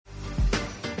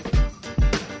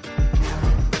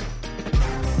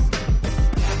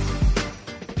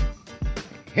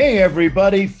Hey,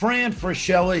 everybody, Fran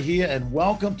Fraschilla here, and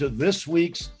welcome to this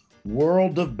week's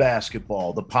World of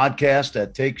Basketball, the podcast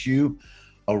that takes you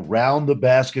around the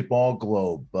basketball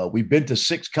globe. We've been to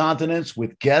 6 continents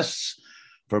with guests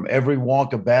from every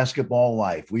walk of basketball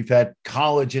life. We've had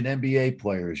college and NBA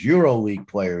players, EuroLeague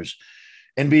players,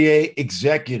 NBA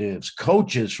executives,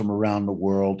 coaches from around the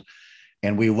world,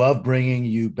 and we love bringing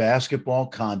you basketball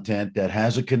content that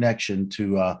has a connection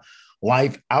to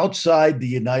life outside the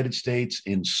United States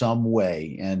in some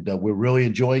way. And we're really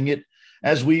enjoying it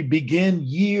as we begin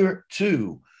year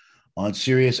 2 on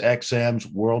Sirius XM's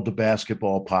World of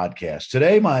Basketball podcast.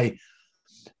 Today, my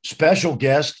special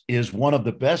guest is one of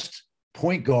the best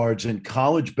point guards in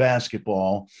college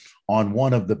basketball on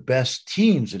one of the best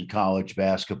teams in college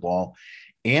basketball,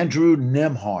 Andrew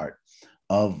Nembhard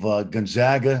of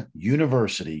Gonzaga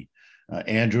University.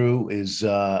 Andrew is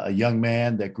a young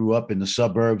man that grew up in the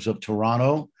suburbs of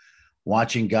Toronto,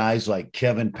 watching guys like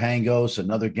Kevin Pangos,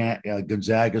 another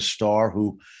Gonzaga star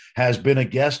who has been a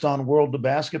guest on World of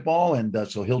Basketball, and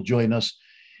so he'll join us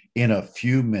in a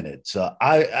few minutes.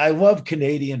 I love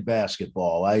Canadian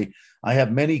basketball. I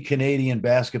have many Canadian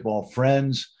basketball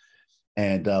friends,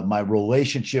 and my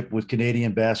relationship with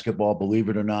Canadian basketball, believe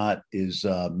it or not, is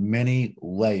many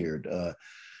layered.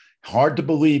 Hard to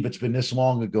believe it's been this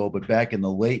long ago, but back in the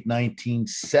late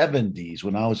 1970s,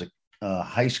 when I was a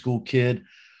high school kid,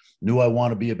 knew I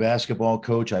wanted to be a basketball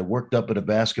coach. I worked up at a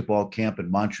basketball camp in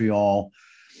Montreal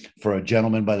for a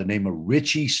gentleman by the name of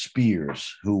Richie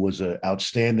Spears, who was an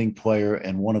outstanding player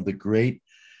and one of the great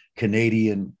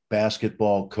Canadian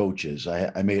basketball coaches.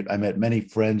 I met many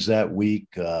friends that week.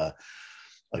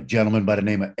 A gentleman by the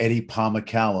name of Eddie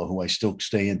Pomacalo, who I still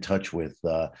stay in touch with,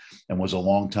 and was a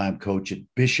longtime coach at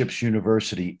Bishop's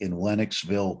University in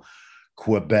Lennoxville,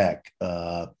 Quebec.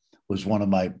 Was one of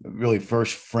my really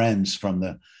first friends from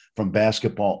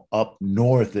basketball up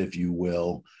north, if you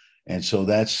will. And so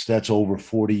that's over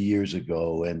 40 years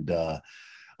ago. And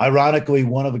ironically,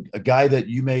 a guy that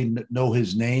you may know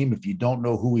his name, if you don't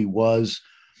know who he was,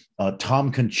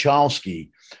 Tom Konchalski,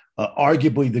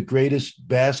 arguably the greatest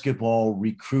basketball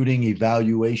recruiting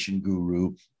evaluation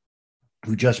guru,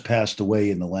 who just passed away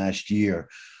in the last year,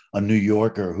 a New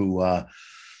Yorker who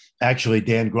actually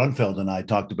Dan Grunfeld and I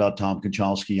talked about Tom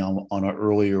Konchalski on an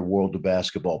earlier World of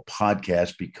Basketball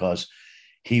podcast, because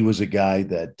he was a guy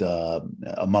that,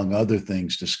 among other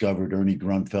things, discovered Ernie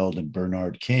Grunfeld and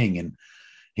Bernard King.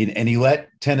 And he let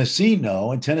Tennessee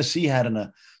know, and Tennessee had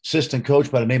an assistant coach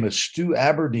by the name of Stu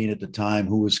Aberdeen at the time,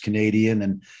 who was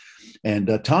Canadian. And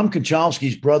Tom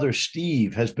Konchalski's brother,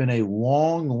 Steve, has been a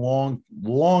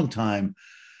long time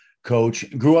coach.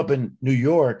 Grew up in New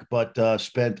York, but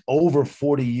spent over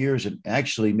 40 years and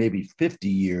actually maybe 50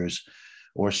 years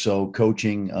or so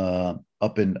coaching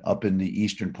up in the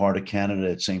eastern part of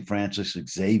Canada at St. Francis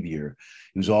Xavier.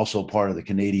 He was also part of the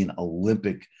Canadian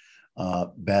Olympic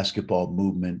basketball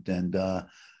movement. And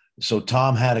so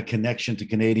Tom had a connection to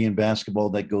Canadian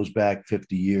basketball that goes back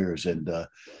 50 years. And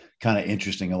kind of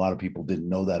interesting. A lot of people didn't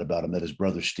know that about him, that his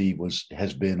brother Steve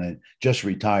has been just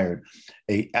retired,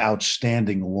 a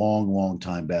outstanding long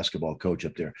time basketball coach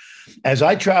up there. As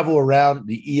I travel around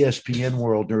the ESPN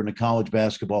world during the college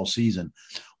basketball season,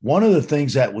 one of the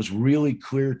things that was really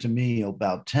clear to me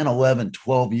about 10, 11,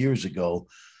 12 years ago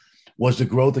was the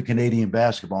growth of Canadian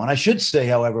basketball. And I should say,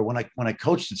 however, when I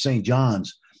coached at St.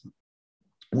 John's,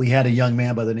 we had a young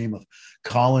man by the name of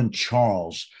Colin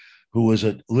Charles, who was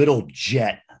a little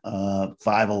jet,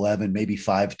 5'11", maybe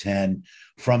 5'10",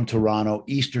 from Toronto,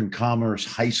 Eastern Commerce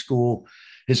High School.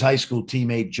 His high school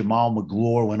teammate, Jamal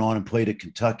Magloire, went on and played at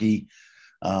Kentucky,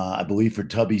 I believe for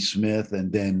Tubby Smith,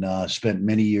 and then spent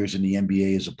many years in the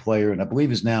NBA as a player, and I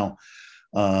believe is now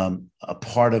a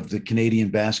part of the Canadian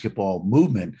basketball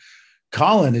movement.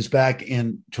 Colin is back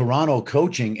in Toronto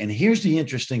coaching, and here's the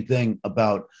interesting thing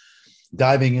about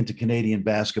diving into Canadian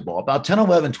basketball. About 10,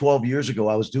 11, 12 years ago,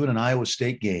 I was doing an Iowa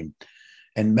State game,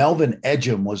 and Melvin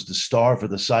Ejim was the star for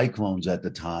the Cyclones at the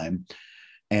time.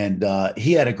 And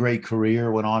he had a great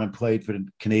career, went on and played for the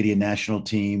Canadian national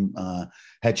team,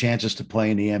 had chances to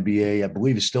play in the NBA. I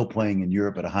believe he's still playing in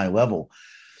Europe at a high level.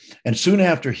 And soon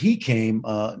after he came,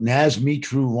 Naz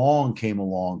Mitru-Long came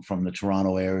along from the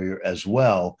Toronto area as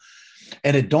well.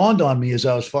 And it dawned on me as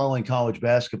I was following college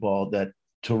basketball that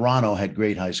Toronto had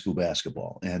great high school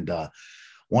basketball. And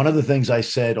one of the things I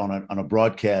said on a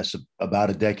broadcast about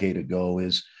a decade ago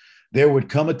is there would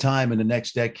come a time in the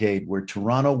next decade where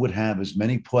Toronto would have as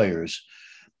many players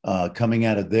coming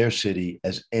out of their city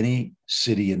as any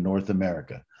city in North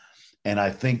America. And I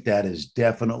think that is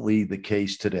definitely the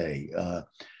case today.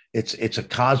 It's a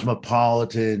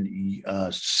cosmopolitan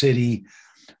city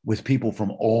with people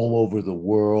from all over the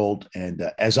world.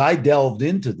 And as I delved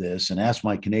into this and asked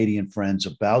my Canadian friends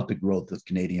about the growth of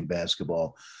Canadian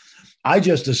basketball, I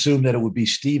just assumed that it would be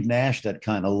Steve Nash that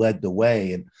kind of led the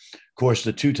way. And of course,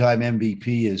 the two-time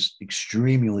MVP is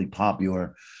extremely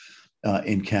popular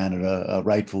in Canada,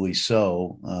 rightfully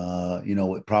so.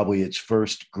 Probably its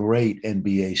first great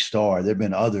NBA star. There have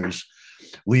been others.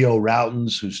 Leo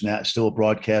Rautins, who's now still a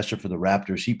broadcaster for the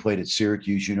Raptors, he played at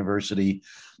Syracuse University,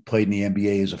 played in the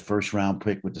NBA as a first-round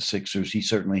pick with the Sixers. He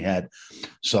certainly had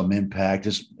some impact.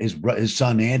 His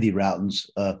son, Andy Rautins,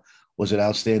 was an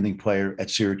outstanding player at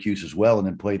Syracuse as well, and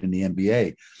then played in the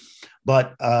NBA.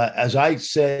 But as I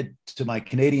said to my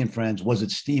Canadian friends, was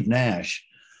it Steve Nash?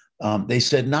 They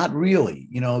said, not really.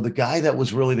 The guy that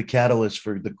was really the catalyst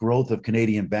for the growth of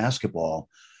Canadian basketball,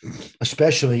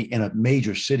 especially in a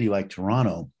major city like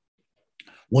Toronto,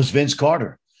 was Vince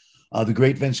Carter. The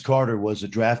great Vince Carter was a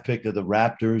draft pick of the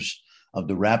Raptors.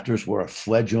 The Raptors were a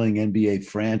fledgling NBA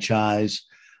franchise.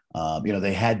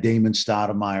 They had Damon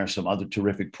Stoudemire, some other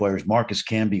terrific players, Marcus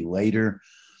Camby later.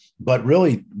 But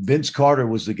really, Vince Carter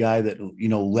was the guy that,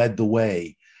 led the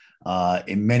way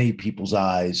in many people's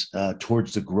eyes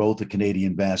towards the growth of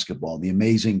Canadian basketball, the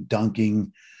amazing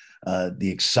dunking, the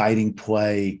exciting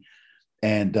play.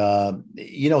 And,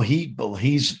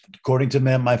 he's, according to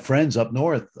my friends up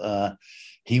north,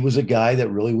 he was a guy that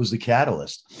really was the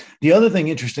catalyst. The other thing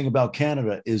interesting about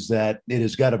Canada is that it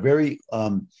has got a very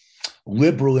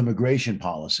liberal immigration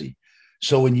policy.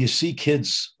 So when you see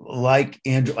kids like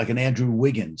an Andrew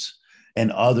Wiggins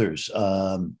and others,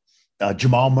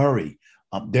 Jamal Murray,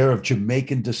 they're of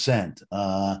Jamaican descent.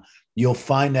 You'll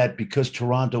find that because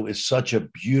Toronto is such a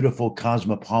beautiful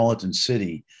cosmopolitan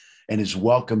city and is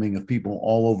welcoming of people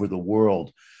all over the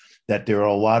world, that there are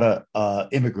a lot of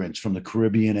immigrants from the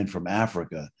Caribbean and from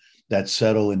Africa that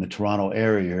settle in the Toronto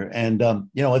area. And,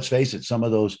 let's face it, some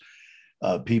of those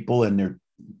people and their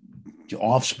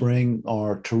offspring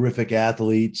are terrific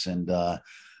athletes. And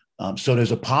so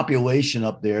there's a population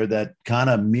up there that kind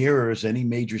of mirrors any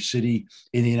major city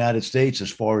in the United States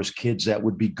as far as kids that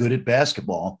would be good at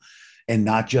basketball and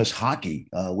not just hockey,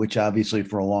 which obviously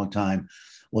for a long time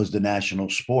was the national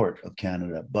sport of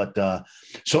Canada. But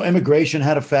so immigration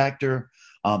had a factor,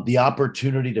 the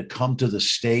opportunity to come to the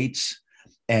States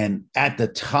and at the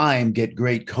time get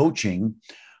great coaching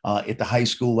at the high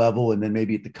school level and then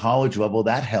maybe at the college level,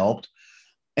 that helped.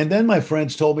 And then my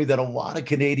friends told me that a lot of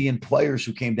Canadian players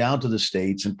who came down to the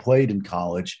States and played in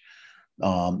college,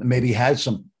 maybe had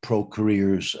some pro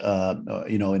careers,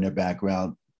 in their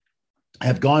background,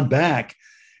 have gone back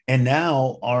and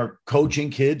now are coaching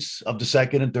kids of the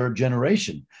second and third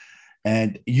generation.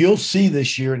 And you'll see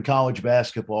this year in college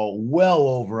basketball, well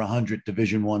over 100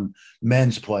 Division I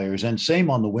men's players, and same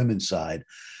on the women's side,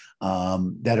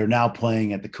 that are now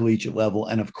playing at the collegiate level.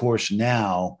 And of course,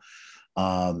 now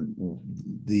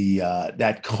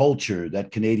that culture,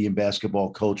 that Canadian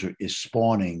basketball culture, is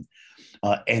spawning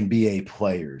NBA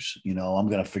players. I'm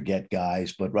going to forget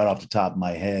guys, but right off the top of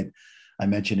my head, I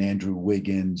mentioned Andrew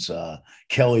Wiggins,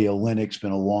 Kelly Olynyk's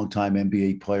been a longtime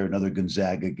NBA player, another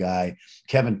Gonzaga guy.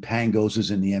 Kevin Pangos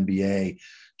is in the NBA.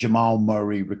 Jamal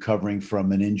Murray recovering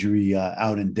from an injury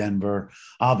out in Denver.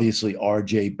 Obviously,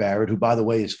 RJ Barrett, who, by the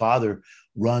way, his father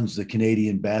runs the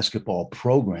Canadian basketball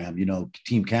program,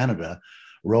 Team Canada.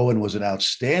 Rowan was an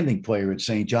outstanding player at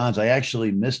St. John's. I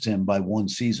actually missed him by one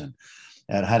season.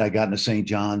 And had I gotten to St.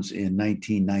 John's in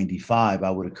 1995,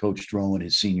 I would have coached Rowan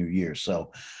his senior year.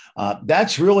 So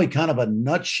that's really kind of a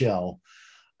nutshell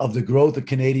of the growth of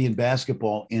Canadian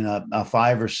basketball in a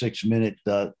 5 or 6 minute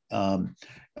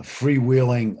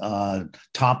freewheeling,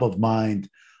 top of mind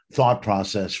thought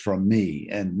process from me.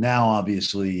 And now,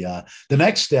 obviously, the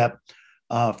next step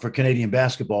for Canadian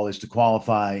basketball is to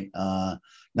qualify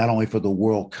not only for the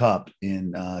World Cup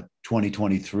in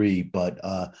 2023, but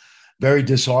very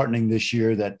disheartening this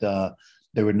year that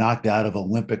they were knocked out of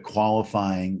Olympic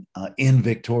qualifying in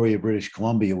Victoria, British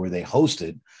Columbia, where they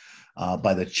hosted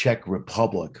by the Czech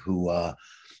Republic, who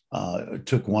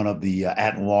took one of the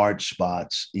at-large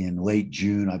spots in late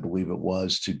June, I believe it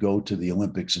was, to go to the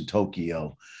Olympics in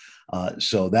Tokyo.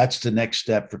 So that's the next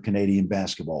step for Canadian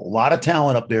basketball. A lot of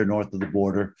talent up there north of the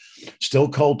border, still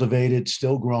cultivated,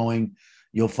 still growing.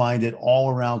 You'll find it all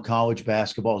around college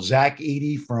basketball. Zach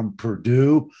Edey from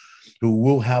Purdue, who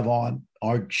we'll have on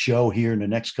our show here in the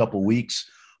next couple of weeks,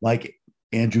 like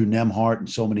Andrew Nembhard and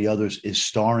so many others, is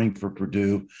starring for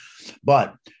Purdue.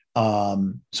 But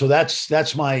so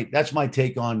that's my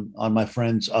take on my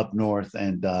friends up north.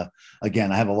 And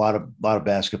again, I have a lot of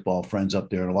basketball friends up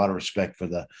there and a lot of respect for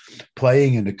the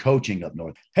playing and the coaching up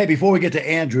north. Hey, before we get to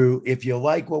Andrew, if you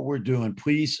like what we're doing,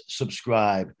 please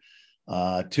subscribe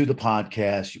to the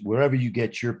podcast, wherever you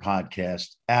get your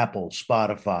podcast, Apple,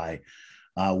 Spotify.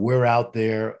 We're out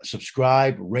there.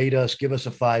 Subscribe, rate us, give us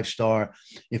a 5-star.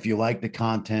 If you like the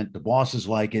content, the bosses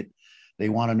like it. They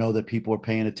want to know that people are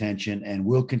paying attention, and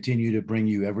we'll continue to bring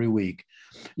you every week,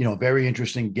 very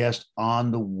interesting guest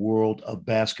on the world of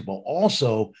basketball.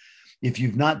 Also, if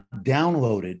you've not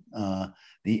downloaded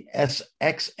the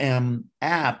SXM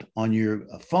app on your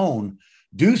phone,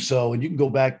 do so, and you can go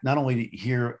back not only to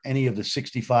hear any of the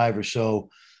 65 or so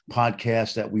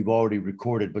podcasts that we've already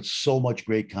recorded, but so much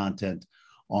great content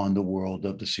on the world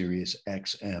of the Sirius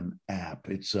XM app.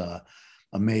 It's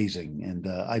amazing, and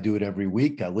I do it every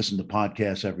week. I listen to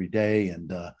podcasts every day,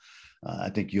 and I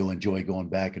think you'll enjoy going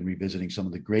back and revisiting some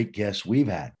of the great guests we've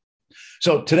had.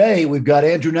 So today we've got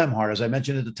Andrew Nembhard, as I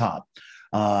mentioned at the top.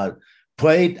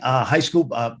 Played high school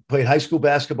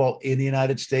basketball in the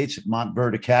United States at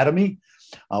Montverde Academy.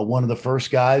 One of the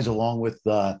first guys, along with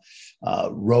RJ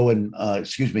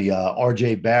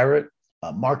Barrett,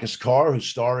 Marcus Carr, who's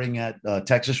starring at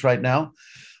Texas right now.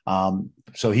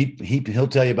 So he'll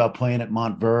tell you about playing at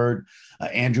Montverde.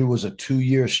 Andrew was a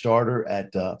 2-year starter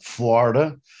at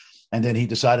Florida, and then he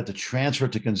decided to transfer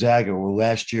to Gonzaga, where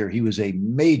last year he was a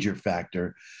major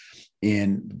factor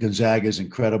in Gonzaga's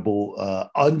incredible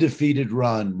undefeated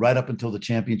run right up until the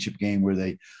championship game, where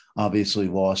they obviously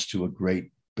lost to a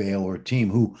great Baylor team,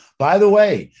 who, by the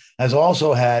way, has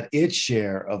also had its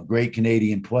share of great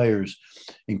Canadian players,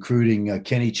 including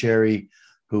Kenny Cherry,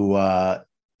 who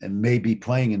may be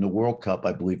playing in the World Cup,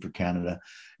 I believe, for Canada,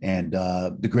 and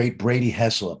the great Brady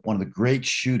Heslop, one of the great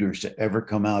shooters to ever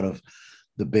come out of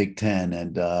the Big Ten.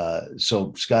 And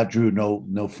so Scott Drew,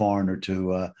 no foreigner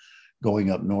to going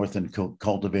up north and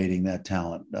cultivating that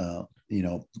talent,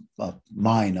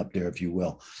 mine up there, if you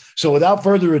will. So without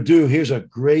further ado, here's a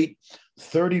great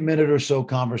 30-minute or so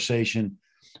conversation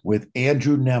with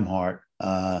Andrew Nembhard,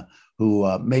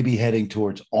 who may be heading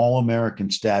towards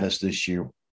All-American status this year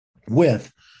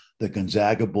with the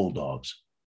Gonzaga Bulldogs.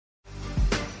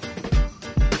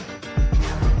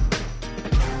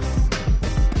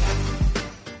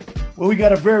 Well, we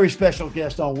got a very special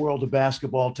guest on World of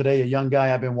Basketball today, a young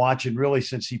guy I've been watching really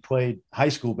since he played high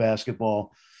school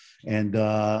basketball and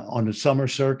on the summer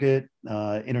circuit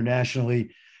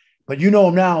internationally. But you know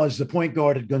him now as the point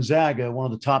guard at Gonzaga,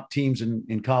 one of the top teams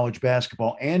in college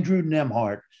basketball, Andrew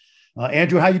Nembhard.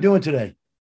 Andrew, how you doing today?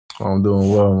 I'm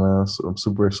doing well, man. So I'm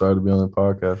super excited to be on the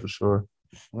podcast for sure.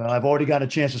 Well, I've already got a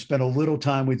chance to spend a little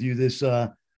time with you this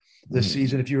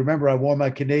season. If you remember, I wore my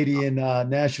Canadian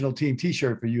national team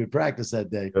T-shirt for you at practice that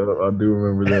day. I do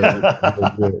remember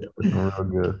that. Real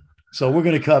good. So we're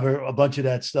going to cover a bunch of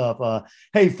that stuff.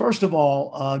 Hey, first of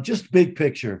all, just big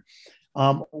picture.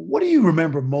 What do you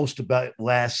remember most about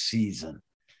last season?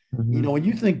 Mm-hmm. When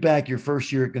you think back your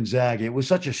first year at Gonzaga, it was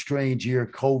such a strange year,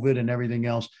 COVID and everything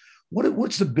else.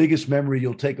 What's the biggest memory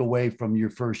you'll take away from your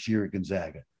first year at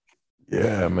Gonzaga?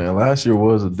 Yeah, man, last year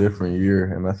was a different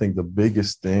year. And I think the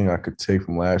biggest thing I could take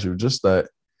from last year was just that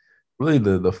really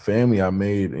the family I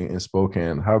made in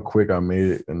Spokane, how quick I made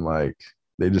it. And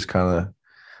they just kind of,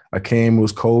 I came, it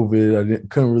was COVID. I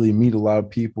couldn't really meet a lot of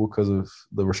people because of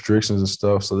the restrictions and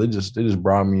stuff. So they just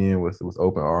brought me in with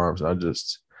open arms.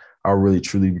 I really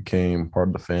truly became part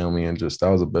of the family, and that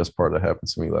was the best part that happened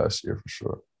to me last year for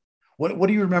sure. What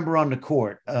do you remember on the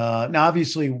court? Now,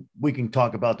 obviously, we can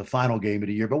talk about the final game of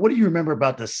the year, but what do you remember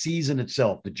about the season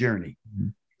itself, the journey?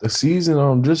 The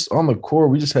season, just on the court,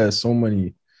 we just had so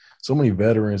many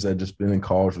veterans that just been in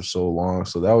college for so long.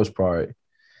 So that was probably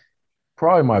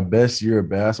my best year of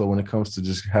basketball when it comes to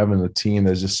just having a team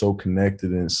that's just so connected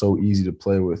and so easy to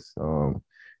play with. And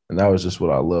that was just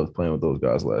what I loved, playing with those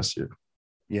guys last year.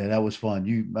 Yeah, that was fun.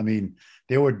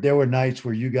 There were nights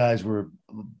where you guys were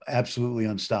absolutely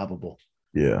unstoppable.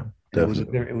 Yeah,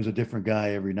 definitely. It was a different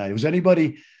guy every night. Was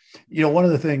anybody, one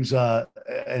of the things,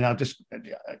 and I'll just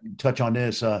touch on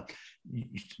this.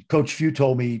 Coach Few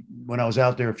told me when I was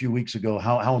out there a few weeks ago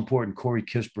how important Corey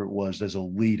Kispert was as a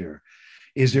leader.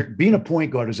 Being a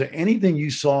point guard, is there anything you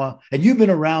saw, and you've been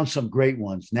around some great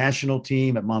ones, national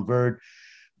team at Montverde,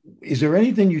 is there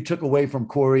anything you took away from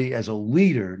Corey as a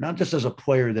leader, not just as a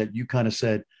player, that you kind of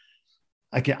said,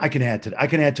 I can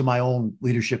add to my own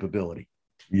leadership ability?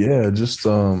 Yeah, just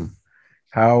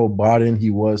how bought in he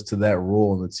was to that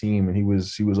role in the team, and he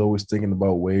was always thinking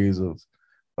about ways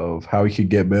of how he could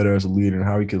get better as a leader and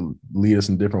how he could lead us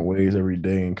in different ways every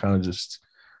day, and kind of just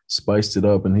spiced it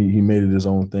up, and he made it his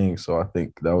own thing. So I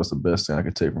think that was the best thing I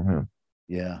could take from him.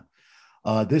 Yeah.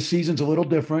 This season's a little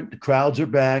different. The crowds are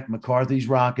back. McCarthy's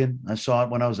rocking. I saw it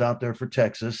when I was out there for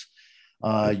Texas.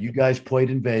 You guys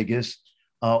played in Vegas.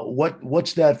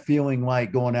 What's that feeling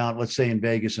like going out, let's say in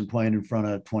Vegas, and playing in front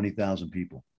of 20,000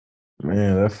 people?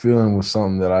 Man, that feeling was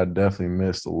something that I definitely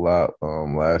missed a lot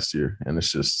last year, and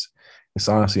it's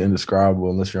honestly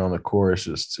indescribable unless you're on the court.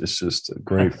 It's just a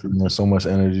great feeling, so much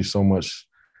energy, so much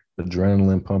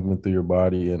adrenaline pumping through your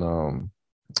body, and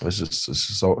it's just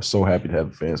so happy to have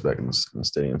the fans back in the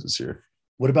stadiums this year.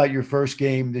 What about your first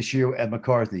game this year at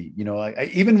McCarthy? You know,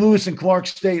 even Lewis and Clark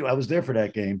State, I was there for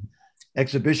that game,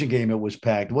 exhibition game. It was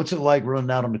packed. What's it like running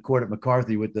out on the court at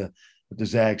McCarthy with the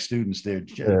Zag students there,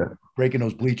 Yeah, breaking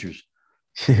those bleachers?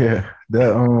 yeah.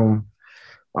 That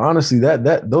honestly,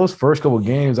 that those first couple of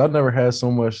games, I've never had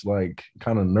so much like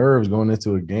kind of nerves going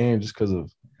into a game just because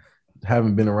of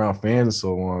haven't been around fans in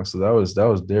so long. So that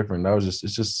was different.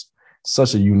 It's just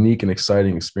such a unique and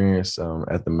exciting experience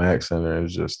at the Mac Center. It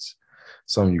was just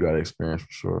something you got to experience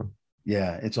for sure.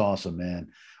 Yeah, it's awesome, man.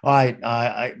 All right,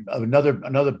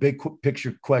 another big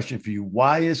picture question for you.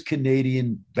 Why is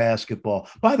Canadian basketball?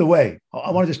 By the way,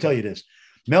 I want to just tell you this.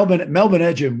 Melvin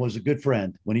Ejim was a good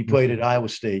friend when he played at Iowa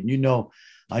State. And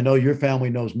I know your family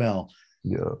knows Mel.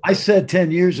 Yeah. I said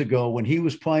 10 years ago when he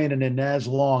was playing in Naz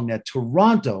Long that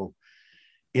Toronto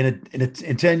in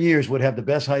 10 years would have the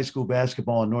best high school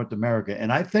basketball in North America.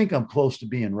 And I think I'm close to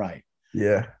being right.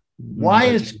 Yeah. Why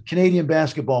is Canadian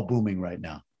basketball booming right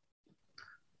now?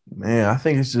 Man, I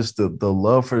think it's just the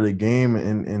love for the game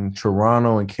in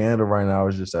Toronto and Canada right now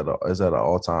is just at an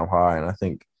all-time high. And I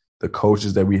think the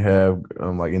coaches that we have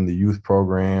like in the youth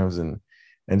programs and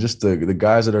just the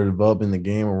guys that are developing the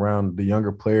game around the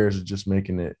younger players are just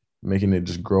making it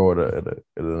just grow at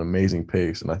an amazing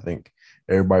pace. And I think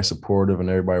everybody's supportive and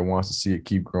everybody wants to see it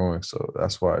keep growing. So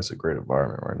that's why it's a great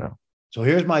environment right now. So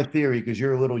here's my theory, because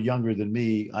you're a little younger than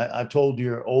me. I've told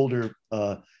your older,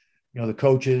 the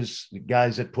coaches, the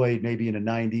guys that played maybe in the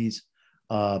 90s.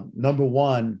 Number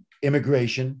one,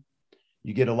 immigration.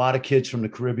 You get a lot of kids from the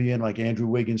Caribbean, like Andrew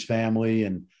Wiggins' family,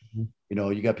 and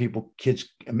you got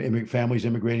families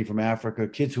immigrating from Africa,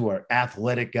 kids who are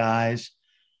athletic guys.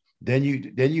 Then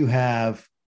you have,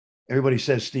 everybody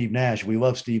says Steve Nash. We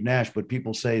love Steve Nash, but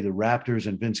people say the Raptors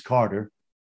and Vince Carter.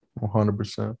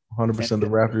 100%. The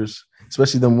Raptors,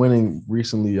 especially them winning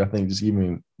recently, I think just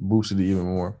even boosted it even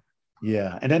more.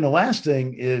 Yeah. And then the last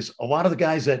thing is a lot of the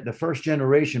guys that the first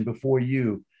generation before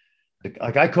you,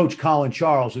 like I coach Colin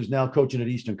Charles, who's now coaching at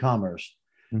Eastern Commerce,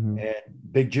 and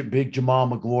big Jamal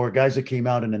McGlure, guys that came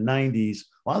out in the 90s.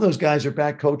 A lot of those guys are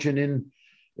back coaching in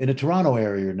the Toronto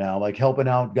area now, like helping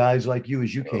out guys like you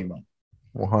as you came up.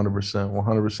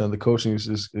 100%. The coaching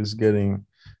is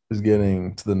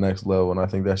getting to the next level, and I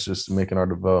think that's just making our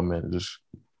development just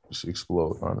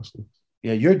explode, honestly.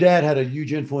 Yeah, your dad had a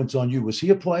huge influence on you. Was he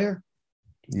a player?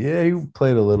 Yeah, he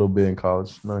played a little bit in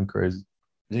college, nothing crazy.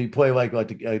 Did he play like the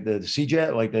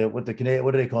CJET, like what do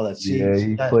they call that? Yeah,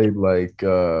 he played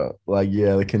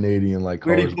the Canadian like.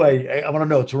 Where did he play? I want to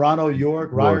know. Toronto, York,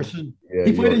 Ryerson. Yeah,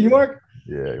 he played at York.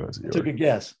 Yeah, he went to York. I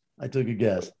took a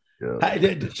guess.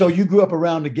 Yeah. So you grew up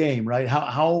around the game, right?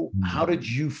 How did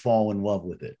you fall in love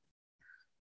with it?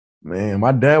 Man,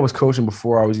 my dad was coaching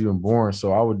before I was even born,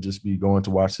 so I would just be going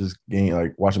to watch his game,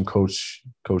 like watch him coach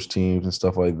teams and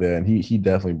stuff like that. And he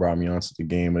definitely brought me onto the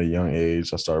game at a young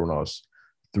age. I started when I was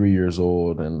 3 years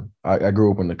old, and I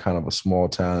grew up in a kind of a small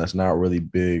town that's not really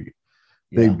big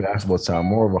basketball town,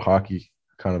 more of a hockey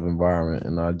kind of environment.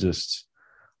 And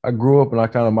I grew up,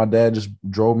 and my dad just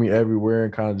drove me everywhere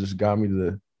and kind of just got me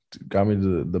to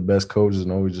the best coaches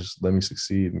and always just let me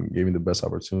succeed and gave me the best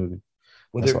opportunity.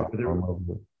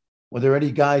 Were there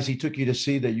any guys he took you to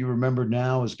see that you remember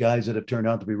now as guys that have turned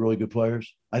out to be really good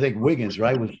players? I think Wiggins,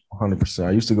 right? Was 100%.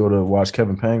 I used to go to watch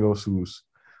Kevin Pangos, who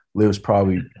lives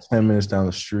probably 10 minutes down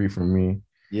the street from me.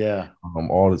 Yeah.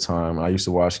 All the time. I used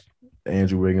to watch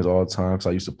Andrew Wiggins all the time because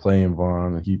I used to play in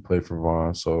Vaughan and he played for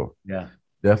Vaughan. So yeah,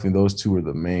 definitely those two were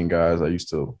the main guys I used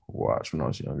to watch when I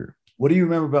was younger. What do you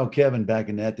remember about Kevin back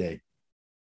in that day?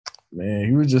 Man,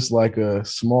 he was just like a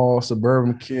small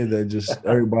suburban kid that just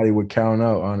everybody would count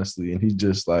out, honestly. And he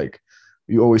just like,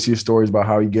 you always hear stories about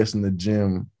how he gets in the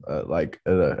gym like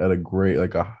at a great,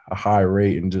 like a high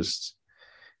rate, and just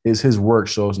his work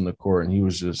shows in the court. And he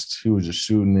was just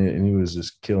shooting it, and he was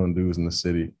just killing dudes in the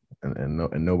city,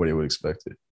 and nobody would expect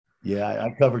it. Yeah, I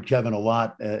covered Kevin a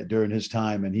lot during his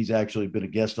time, and he's actually been a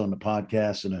guest on the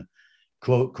podcast and a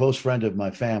close friend of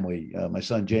my family. My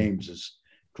son James is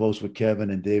close with Kevin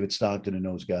and David Stockton and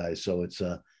those guys. So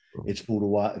it's cool to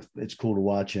watch. It's cool to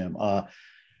watch him.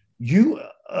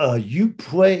 You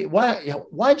play.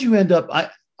 Why'd you end up?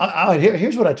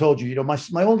 Here's what I told you. You know,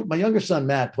 my younger son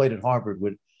Matt played at Harvard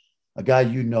with a guy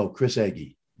Chris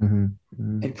Eggy. Mm-hmm.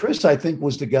 Mm-hmm. And Chris, I think,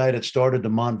 was the guy that started the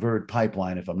Montverde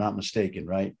pipeline, if I'm not mistaken,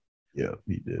 right? Yeah,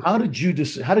 he did. How did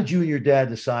you and your dad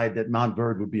decide that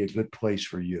Montverde would be a good place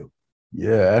for you?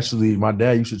 Yeah, actually, my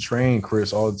dad used to train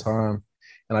Chris all the time,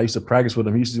 and I used to practice with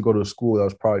him. He used to go to a school that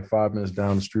was probably 5 minutes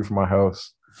down the street from my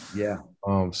house. Yeah.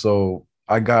 So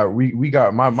I got we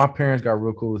got my parents got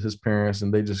real cool with his parents,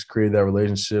 and they just created that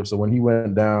relationship. So when he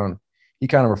went down, he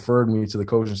kind of referred me to the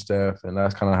coaching staff, and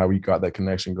that's kind of how we got that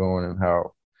connection going, and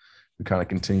how we kind of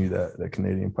continue that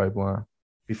Canadian pipeline.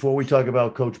 Before we talk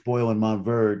about Coach Boyle and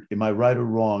Montverde, am I right or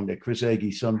wrong that Chris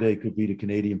Agee someday could be the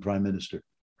Canadian Prime Minister?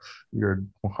 You're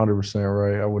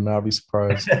 100% right. I would not be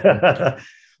surprised. I'm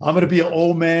going to be an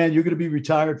old man. You're going to be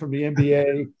retired from the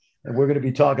NBA, and we're going to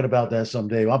be talking about that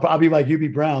someday. I'll be like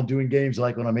Hubie Brown doing games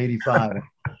like when I'm 85.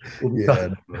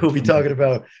 We'll be talking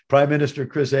about Prime Minister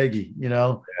Chris Agee.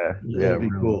 That'd be really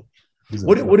cool.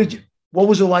 What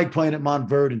was it like playing at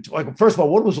Montverde? And like, first of all,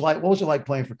 what was it like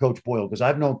playing for Coach Boyle? Because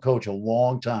I've known Coach a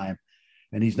long time,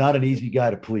 and he's not an easy guy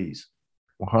to please.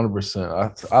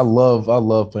 100%. I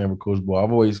love playing for Coach Boyle.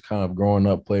 I've always kind of growing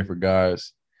up played for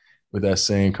guys with that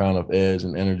same kind of edge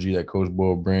and energy that Coach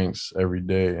Boyle brings every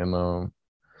day, and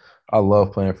I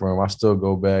love playing for him. I still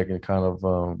go back and kind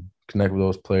of connect with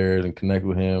those players and connect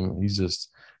with him. He's just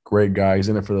a great guy. He's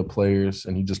in it for the players,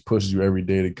 and he just pushes you every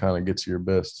day to kind of get to your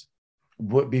best.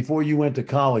 But before you went to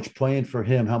college, playing for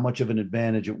him, how much of an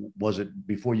advantage was it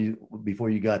before you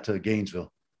got to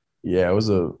Gainesville? Yeah, it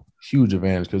was a huge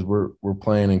advantage because we're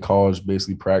playing in college,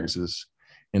 basically practices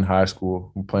in high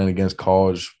school. We're playing against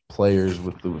college players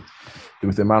with the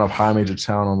amount of high major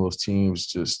talent on those teams.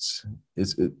 Just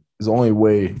it's the only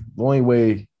way.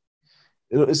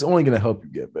 It's only going to help you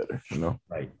get better,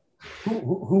 Right.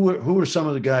 Who are some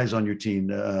of the guys on your team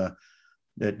that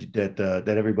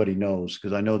everybody knows?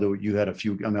 Because I know that you had a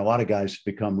few. I mean, a lot of guys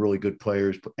become really good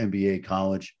players, NBA,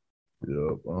 college.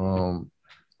 Yep.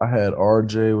 I had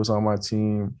RJ was on my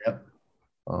team. Yep.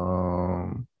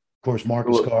 Of course,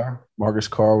 Marcus Carr. Marcus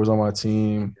Carr was on my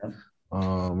team. Yep.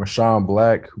 Rashawn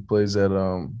Black, who plays at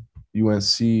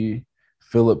UNC.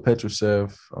 Philip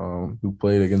Petrusev, who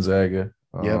played at Gonzaga.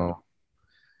 Yep.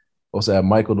 Also had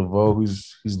Michael DeVoe,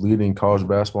 who's leading college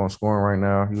basketball in scoring right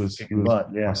now. He was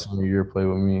my senior year, played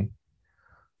with me.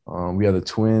 We had the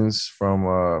twins from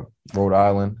Rhode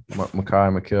Island, Makai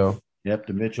and Mikhail. Yep,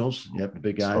 the Mitchells. Yep, the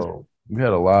big guys. So we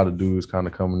had a lot of dudes kind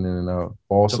of coming in and out.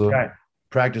 Balsa.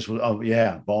 Practice was,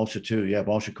 Balsa too. Yeah,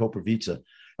 Balsa Koprivica.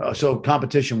 So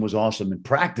competition was awesome. And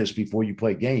practice before you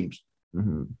play games.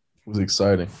 Mm-hmm. It was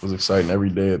exciting. It was exciting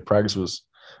every day. Practice was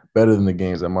better than the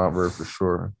games at Montverde for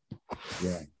sure.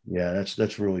 Yeah,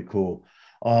 that's really cool.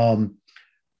 When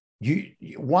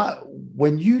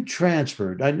you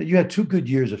transferred, you had 2 good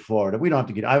years at Florida. We don't have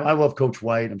to get. I love Coach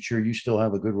White. I'm sure you still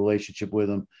have a good relationship with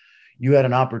him. You had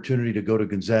an opportunity to go to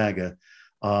Gonzaga.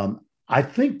 I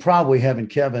think probably having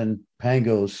Kevin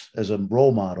Pangos as a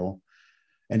role model,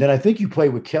 and then I think you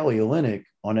played with Kelly Olynyk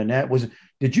on a net.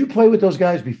 Did you play with those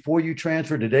guys before you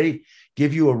transferred? Did they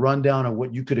give you a rundown of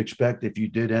what you could expect if you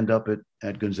did end up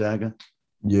at Gonzaga?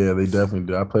 Yeah, they definitely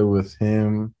did. I played with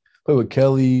him. Played with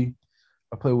Kelly.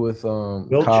 I played with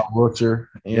Kyle Wilcher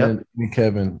and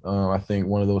Kevin. I think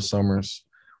one of those summers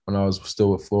when I was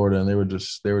still with Florida, and they were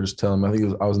just telling me. I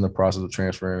think I was in the process of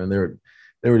transferring, and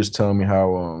they were just telling me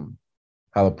how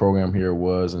the program here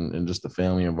was, and just the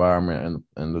family environment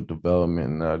and the development.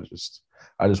 And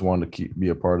I just wanted to be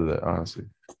a part of that, honestly.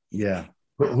 Yeah.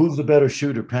 Who's the better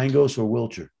shooter, Pangos or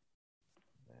Wilcher?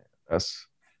 That's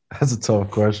a tough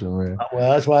question, man.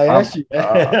 Well, that's why I asked you.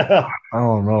 I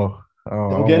don't know.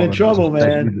 Don't get in trouble,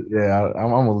 man. Yeah, I'm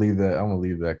gonna leave that. I'm gonna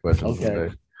leave that question. Okay.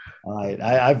 Today. All right.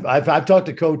 I've talked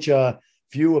to Coach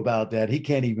Few about that. He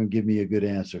can't even give me a good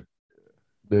answer.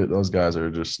 Dude, those guys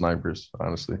are just snipers,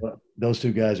 honestly. Those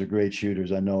 2 guys are great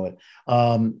shooters. I know it.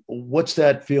 What's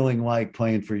that feeling like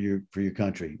playing for your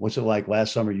country? What's it like?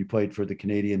 Last summer you played for the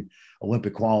Canadian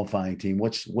Olympic qualifying team.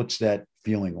 What's that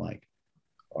feeling like?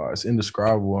 It's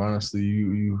indescribable, honestly.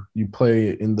 You play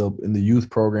in the youth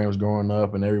programs growing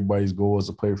up, and everybody's goal is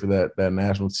to play for that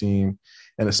national team,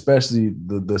 and especially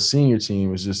the senior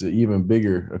team is just an even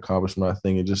bigger accomplishment. I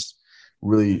think it just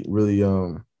really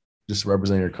just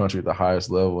representing your country at the highest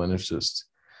level, and it's just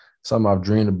something I've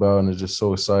dreamed about, and it's just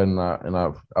so exciting.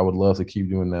 I would love to keep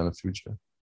doing that in the future.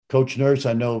 Coach Nurse,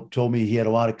 I know, told me he had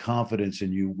a lot of confidence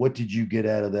in you. What did you get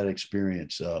out of that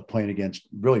experience playing against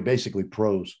really basically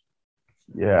pros?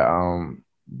 Yeah,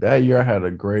 that year I had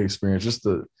a great experience. Just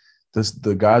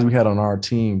the guys we had on our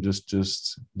team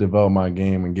just developed my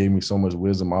game and gave me so much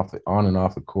wisdom on and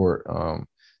off the court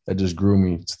that just grew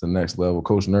me to the next level.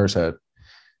 Coach Nurse had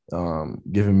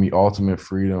giving me ultimate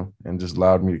freedom and just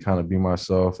allowed me to kind of be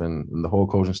myself and the whole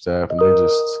coaching staff. And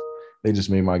they just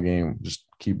made my game just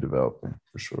keep developing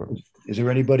for sure. Is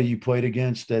there anybody you played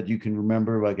against that you can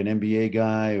remember, like an NBA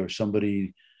guy or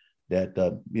somebody that,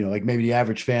 like maybe the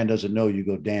average fan doesn't know, you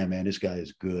go, damn, man, this guy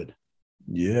is good?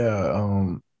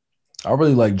 Yeah. I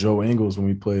really like Joe Ingles when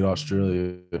we played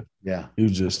Australia. Yeah. He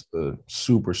was just a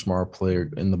super smart player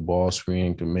in the ball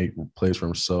screen, can make plays for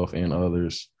himself and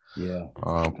others. Yeah.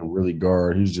 Can really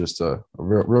guard. He's just a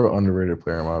real underrated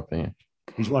player, in my opinion.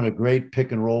 He's one of the great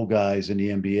pick and roll guys in the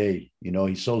NBA.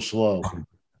 He's so slow.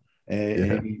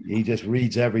 And he just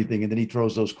reads everything, and then he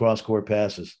throws those cross-court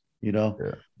passes. Yeah.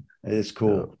 It's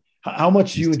cool. Yeah. How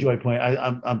much do you enjoy playing?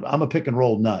 I'm a pick and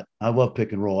roll nut. I love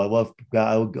pick and roll. I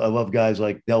love guys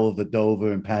like Della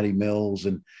Vadova and Patty Mills.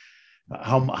 And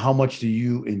how much do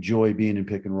you enjoy being in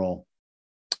pick and roll?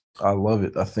 I love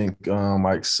it. I think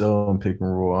I excel in pick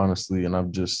and roll, honestly. And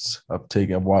I've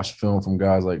watched film from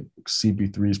guys like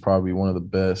CP3 is probably one of the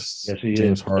best. Yes, he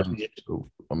James is. Harden,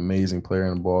 amazing player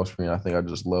in the ball screen. I think I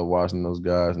just love watching those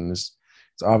guys. And it's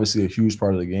obviously a huge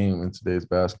part of the game in today's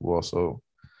basketball. So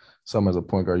some as a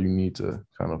point guard you need to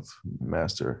kind of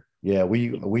master. Yeah,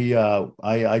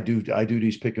 I do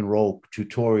these pick and roll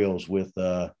tutorials with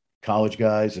college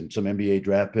guys and some NBA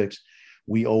draft picks.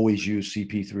 We always use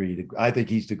CP3. I think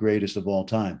he's the greatest of all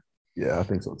time. Yeah, I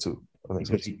think so too.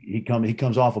 He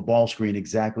comes off a ball screen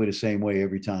exactly the same way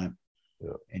every time.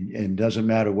 Yeah. And doesn't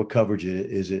matter what coverage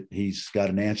he's got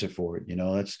an answer for it.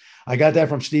 I got that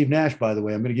from Steve Nash, by the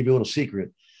way. I'm going to give you a little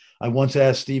secret. I once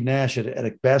asked Steve Nash at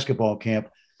a basketball camp,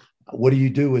 what do you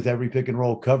do with every pick and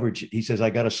roll coverage? He says, I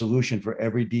got a solution for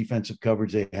every defensive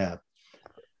coverage they have.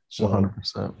 So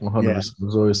 100%. Yeah.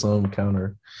 There's always some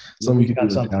counter. Something you can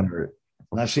do to counter it.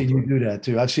 And I've seen you do that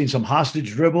too. I've seen some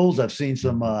hostage dribbles. I've seen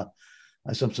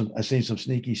I've seen some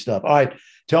sneaky stuff. All right.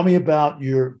 Tell me about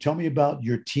your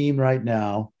team right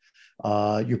now.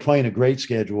 You're playing a great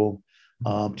schedule.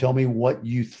 Tell me what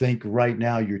you think right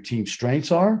now your team's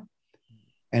strengths are,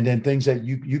 and then things that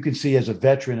you can see as a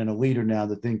veteran and a leader now.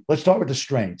 Let's start with the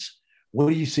strengths. What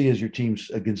do you see as your team's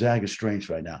Gonzaga's strengths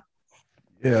right now?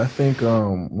 Yeah, I think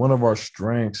one of our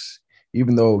strengths,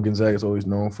 even though Gonzaga is always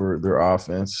known for their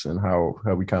offense and how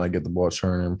we kind of get the ball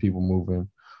churning, people moving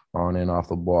on and off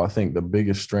the ball, I think the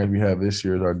biggest strength we have this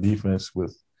year is our defense,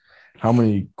 with how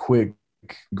many quick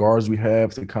guards we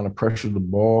have to kind of pressure the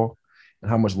ball and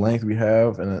how much length we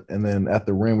have. And then at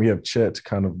the rim, we have Chet to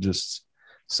kind of just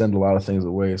send a lot of things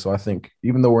away. So I think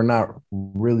even though we're not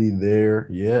really there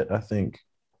yet, I think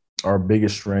our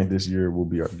biggest strength this year will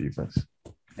be our defense.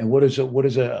 And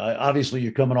obviously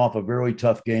you're coming off a very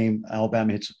tough game.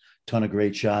 Alabama hits a ton of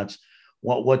great shots.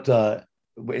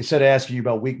 Instead of asking you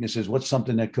about weaknesses, what's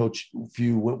something that Coach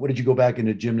Few, what did you go back in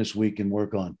the gym this week and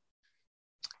work on?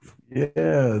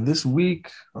 Yeah, this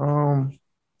week,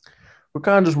 we're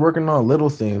kind of just working on little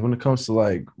things when it comes to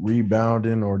like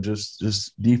rebounding or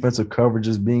just defensive coverage,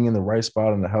 just being in the right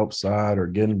spot on the help side or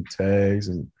getting tags,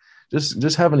 and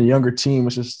just having a younger team.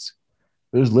 It's just,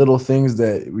 there's little things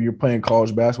that when you're playing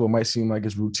college basketball might seem like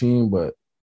it's routine, but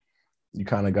you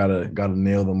kind of gotta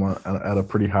nail them at a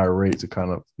pretty high rate to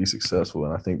kind of be successful.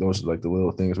 And I think those are like the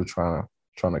little things we're trying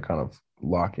to kind of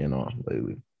lock in on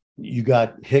lately. You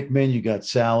got Hickman, you got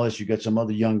Salas, you got some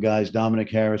other young guys, Dominic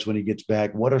Harris when he gets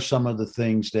back. What are some of the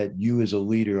things that you as a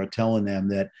leader are telling them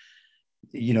that,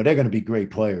 they're going to be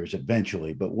great players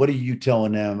eventually, but what are you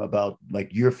telling them about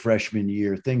like your freshman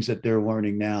year, things that they're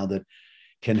learning now that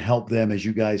can help them as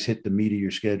you guys hit the meat of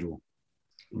your schedule?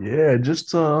 Yeah,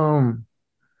 just to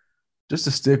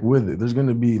stick with it. There's going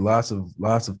to be lots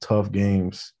of tough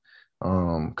games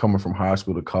coming from high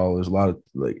school to college. A lot of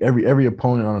like every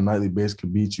opponent on a nightly basis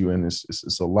could beat you, and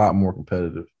it's a lot more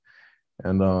competitive.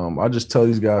 And I just tell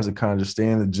these guys to kind of just stay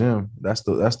in the gym. That's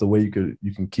the way you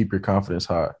can keep your confidence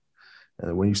high.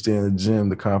 And when you stay in the gym,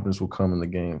 the confidence will come in the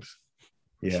games.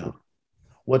 Yeah.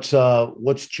 What's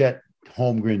Chet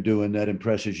Holmgren doing that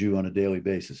impresses you on a daily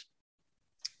basis?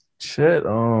 Chet,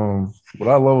 what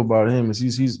I love about him is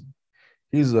he's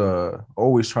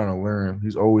always trying to learn.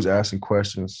 He's always asking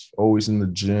questions, always in the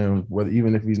gym,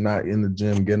 even if he's not in the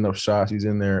gym getting up shots, he's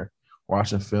in there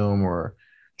watching film or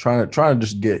trying to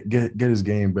just get his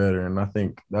game better. And I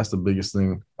think that's the biggest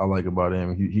thing I like about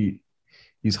him.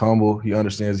 He's humble. He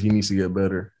understands he needs to get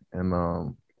better,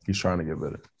 and he's trying to get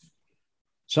better.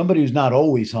 Somebody who's not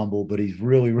always humble, but he's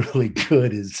really, really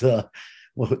good is the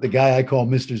guy I call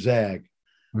Mr. Zag.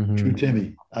 Mm-hmm. True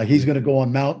Timmy. He's going to go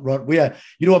on Mount Rushmore.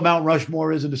 You know what Mount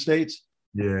Rushmore is in the States?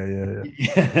 Yeah.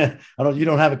 You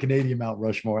don't have a Canadian Mount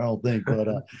Rushmore, I don't think,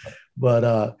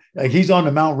 But like he's on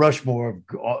the Mount Rushmore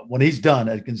when he's done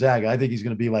at Gonzaga. I think he's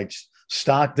going to be like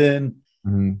Stockton,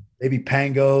 maybe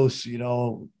Pangos. You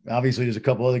know, obviously there's a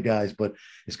couple other guys, but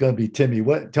it's going to be Timmy.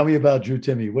 Tell me about Drew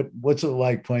Timme. What's it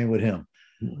like playing with him?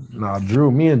 Nah,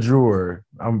 me and Drew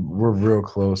we're real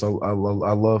close. I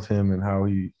love him and how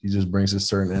he just brings a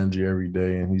certain energy every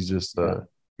day, and he's just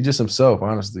himself.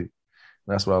 Honestly,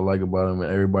 that's what I like about him,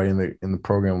 and everybody in the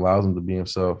program allows him to be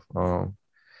himself.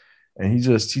 And he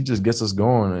just gets us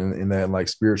going in that like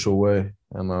spiritual way,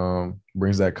 and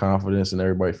brings that confidence, and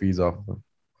everybody feeds off of him.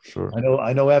 Sure.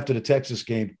 I know. After the Texas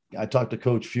game, I talked to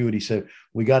Coach Few, and he said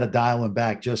we got to dial him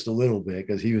back just a little bit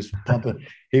because he was pumping.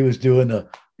 He was doing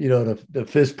the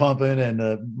fist pumping and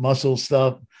the muscle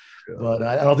stuff. Yeah. But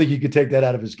I don't think you could take that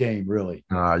out of his game, really.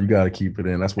 Nah, you got to keep it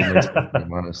in. That's what makes it,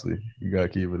 honestly. You got to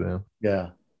keep it in. Yeah.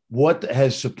 What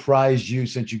has surprised you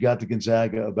since you got to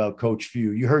Gonzaga about Coach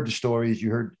Few? You heard the stories.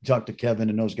 You talked to Kevin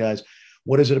and those guys.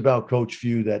 What is it about Coach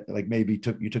Few that like maybe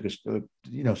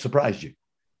surprised you?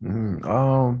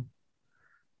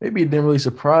 Maybe it didn't really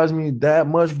surprise me that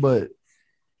much, but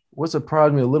what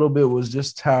surprised me a little bit was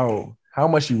just how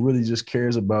much he really just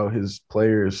cares about his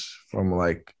players from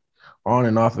like on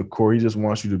and off the court. He just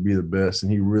wants you to be the best,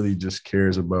 and he really just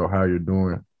cares about how you're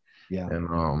doing. Yeah.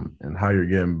 And how you're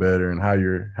getting better and how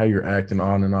you're acting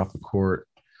on and off the court.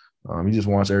 He just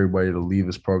wants everybody to leave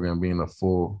this program being a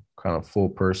full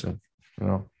person, you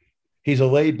know. He's a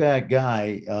laid back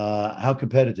guy. How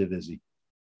competitive is he?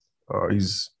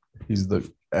 He's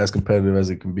as competitive as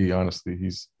it can be, honestly.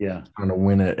 He's trying to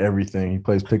win at everything. He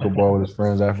plays pickleball with his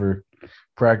friends after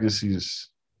practice.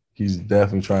 He's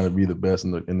definitely trying to be the best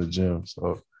in the gym.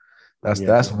 So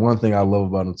that's one thing I love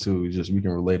about him too. We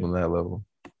can relate on that level.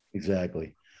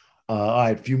 Exactly. All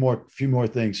right, few more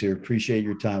things here. Appreciate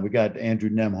your time. We got Andrew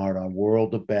Nembhard on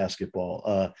World of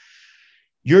Basketball.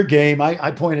 Your game,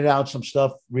 I pointed out some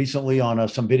stuff recently on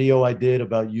some video I did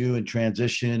about you and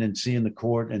transition and seeing the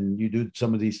court, and you do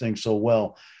some of these things so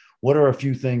well. What are a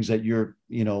few things that you're,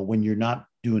 when you're not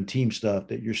doing team stuff,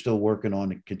 that you're still working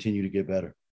on to continue to get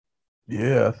better?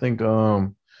 Yeah, I think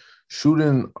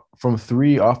shooting from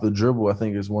three off the dribble, I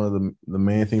think is one of the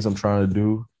main things I'm trying to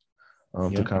do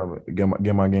to kind of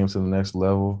get my game to the next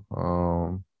level.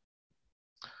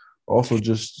 Also,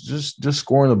 just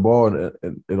scoring the ball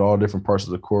at all different parts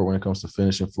of the court when it comes to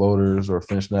finishing floaters or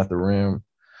finishing at the rim.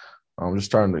 I'm just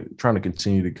trying to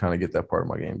continue to kind of get that part of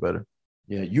my game better.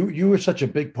 Yeah, you were such a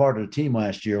big part of the team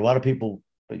last year. A lot of people,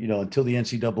 until the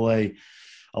NCAA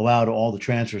allowed all the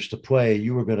transfers to play,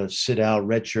 you were going to sit out,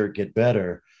 redshirt, get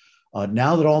better.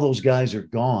 Now that all those guys are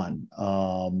gone,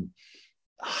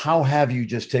 how have you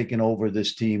just taken over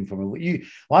this team from you?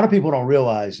 A lot of people don't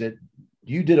realize that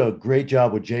you did a great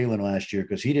job with Jalen last year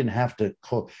because he didn't have to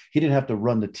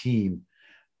run the team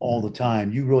all the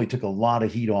time. You really took a lot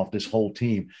of heat off this whole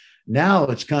team. Now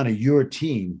it's kind of your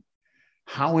team.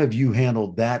 How have you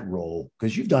handled that role?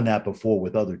 Because you've done that before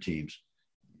with other teams.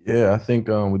 Yeah, I think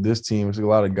with this team, it's a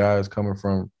lot of guys coming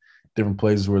from different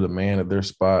places who are the man at their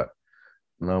spot.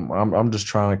 And I'm just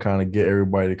trying to kind of get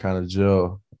everybody to kind of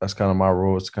gel. That's kind of my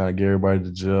role, is to kind of get everybody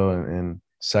to gel and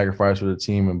sacrifice for the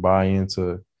team and buy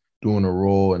into doing a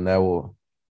role, and that will,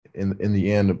 in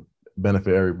the end,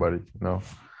 benefit everybody, So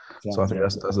I think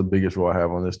that's the biggest role I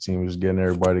have on this team, is getting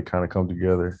everybody to kind of come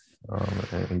together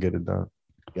and get it done.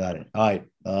 Got it. All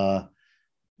right.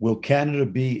 Will Canada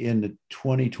be in the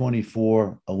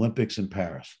 2024 Olympics in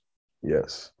Paris?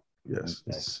 Yes. Okay.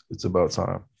 It's about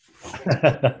time.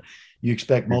 You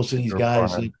expect most of these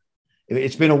guys –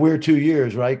 it's been a weird 2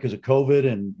 years, right, because of COVID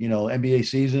and, NBA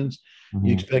seasons. Mm-hmm.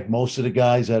 You expect most of the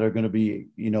guys that are going to be,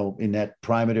 in that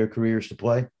prime of their careers to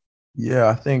play? Yeah,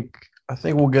 I think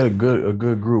we'll get a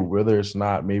good group, whether it's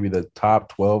not maybe the top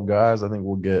 12 guys. I think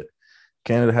we'll get –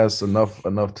 Canada has enough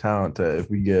talent that if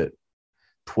we get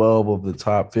 12 of the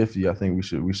top 50, I think we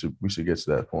should get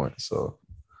to that point. So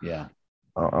yeah,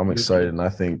 I'm excited, and I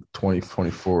think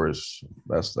 2024 is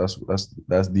that's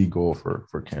the goal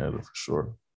for Canada for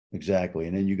sure. Exactly.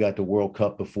 And then you got the World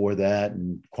Cup before that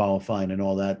and qualifying and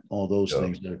all those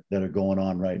things that are going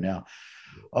on right now.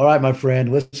 All right, my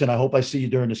friend, listen, I hope I see you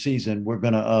during the season. We're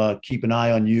going to keep an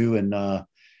eye on you and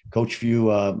Coach Few.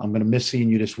 I'm going to miss seeing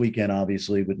you this weekend,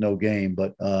 obviously, with no game,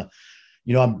 but I've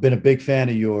been a big fan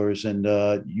of yours, and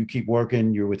you keep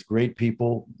working. You're with great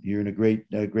people. You're in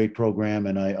a great program.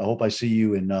 And I hope I see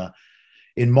you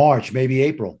in March, maybe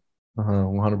April.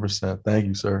 100%. Thank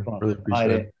you, sir. Really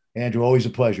appreciate it. Andrew, always a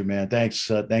pleasure, man. Thanks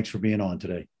for being on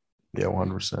today. Yeah,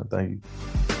 100%. Thank you.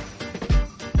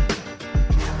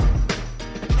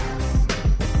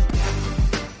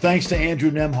 Thanks to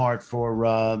Andrew Nembhard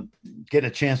for getting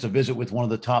a chance to visit with one of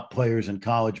the top players in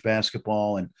college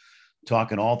basketball and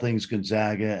talking all things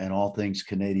Gonzaga and all things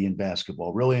Canadian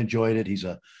basketball. Really enjoyed it. He's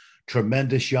a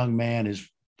tremendous young man. His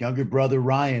younger brother,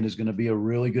 Ryan, is going to be a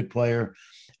really good player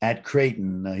at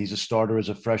Creighton. He's a starter as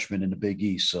a freshman in the Big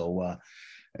East. So,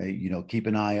 keep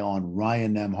an eye on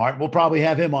Ryan Nembhard. We'll probably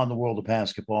have him on the World of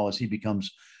Basketball as he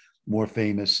becomes more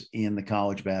famous in the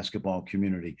college basketball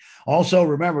community. Also,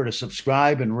 remember to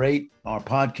subscribe and rate our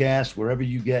podcast wherever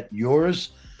you get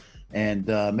yours. And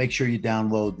make sure you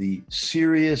download the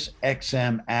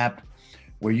SiriusXM app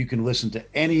where you can listen to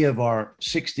any of our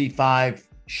 65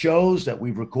 shows that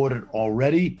we've recorded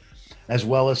already, as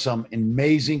well as some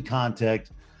amazing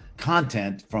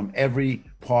content from every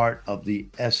part of the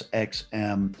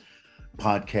SXM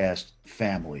podcast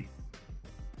family.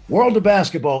 World of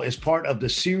Basketball is part of the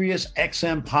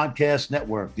SiriusXM podcast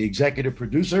network. The executive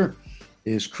producer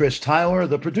is Chris Tyler.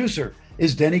 The producer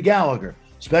is Denny Gallagher.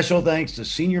 Special thanks to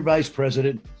Senior Vice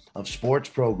President of Sports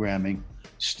Programming,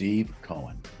 Steve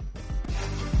Cohen.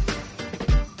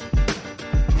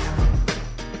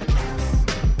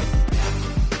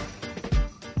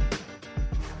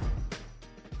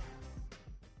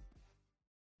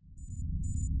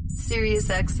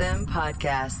 SiriusXM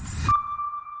podcasts.